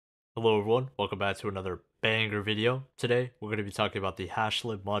Hello everyone, welcome back to another banger video. Today, we're going to be talking about the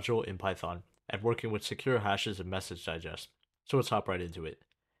hashlib module in Python and working with secure hashes and message digest. So let's hop right into it.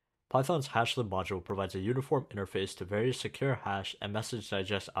 Python's hashlib module provides a uniform interface to various secure hash and message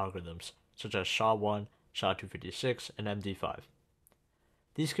digest algorithms, such as SHA-1, SHA-256, and MD5.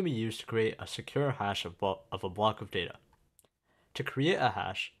 These can be used to create a secure hash of a block of data. To create a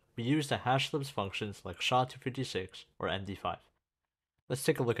hash, we use the hashlib's functions like SHA-256 or MD5. Let's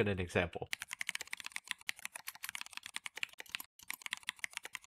take a look at an example.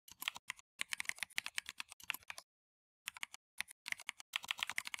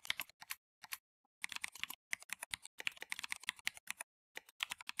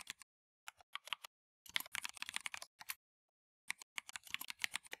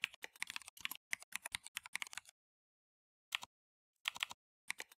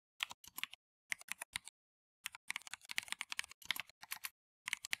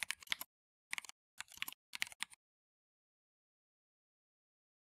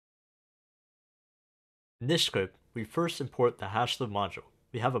 In this script, we first import the hashlib module.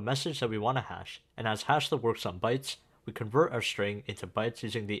 We have a message that we want to hash, and as hashlib works on bytes, we convert our string into bytes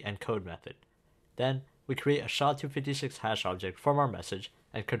using the encode method. Then, we create a SHA-256 hash object from our message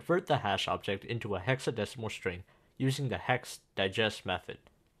and convert the hash object into a hexadecimal string using the hex digest method.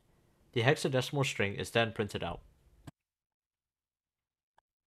 The hexadecimal string is then printed out.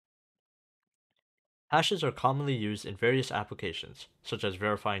 Hashes are commonly used in various applications, such as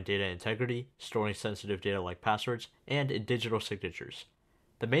verifying data integrity, storing sensitive data like passwords, and in digital signatures.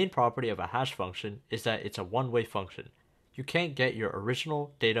 The main property of a hash function is that it's a one-way function. You can't get your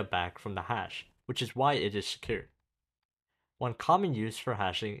original data back from the hash, which is why it is secure. One common use for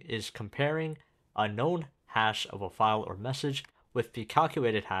hashing is comparing a known hash of a file or message with the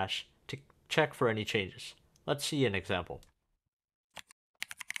calculated hash to check for any changes. Let's see an example.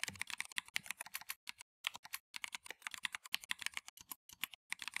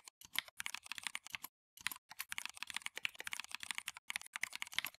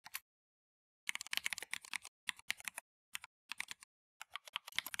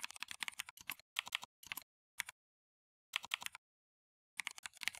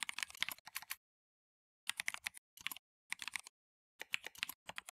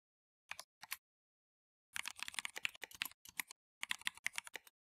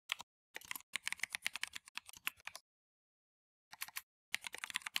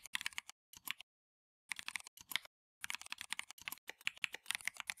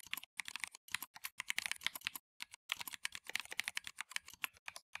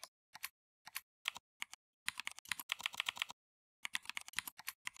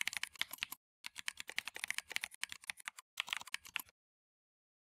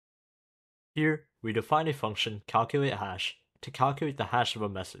 Here, we define a function calculateHash to calculate the hash of a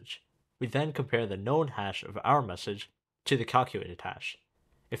message. We then compare the known hash of our message to the calculated hash.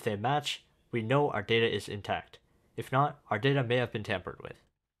 If they match, we know our data is intact. If not, our data may have been tampered with.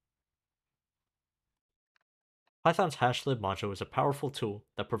 Python's hashlib module is a powerful tool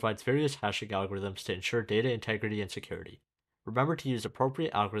that provides various hashing algorithms to ensure data integrity and security. Remember to use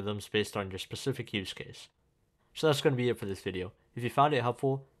appropriate algorithms based on your specific use case. So that's going to be it for this video. If you found it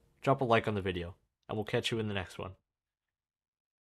helpful, drop a like on the video, and we'll catch you in the next one.